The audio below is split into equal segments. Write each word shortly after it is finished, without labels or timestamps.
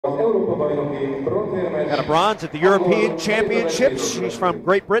Got a bronze at the European Championships. She's from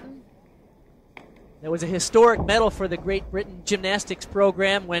Great Britain. That was a historic medal for the Great Britain gymnastics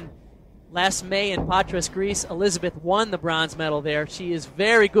program when last May in Patras, Greece, Elizabeth won the bronze medal there. She is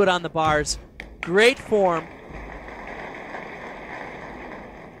very good on the bars. Great form.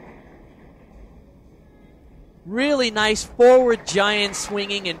 Really nice forward giant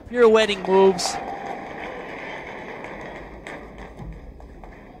swinging and pirouetting moves.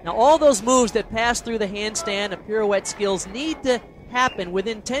 Now all those moves that pass through the handstand and pirouette skills need to happen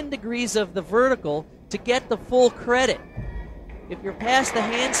within 10 degrees of the vertical to get the full credit. If you're past the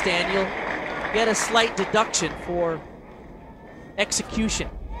handstand, you'll get a slight deduction for execution.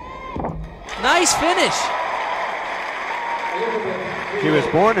 Nice finish. She was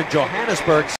born in Johannesburg.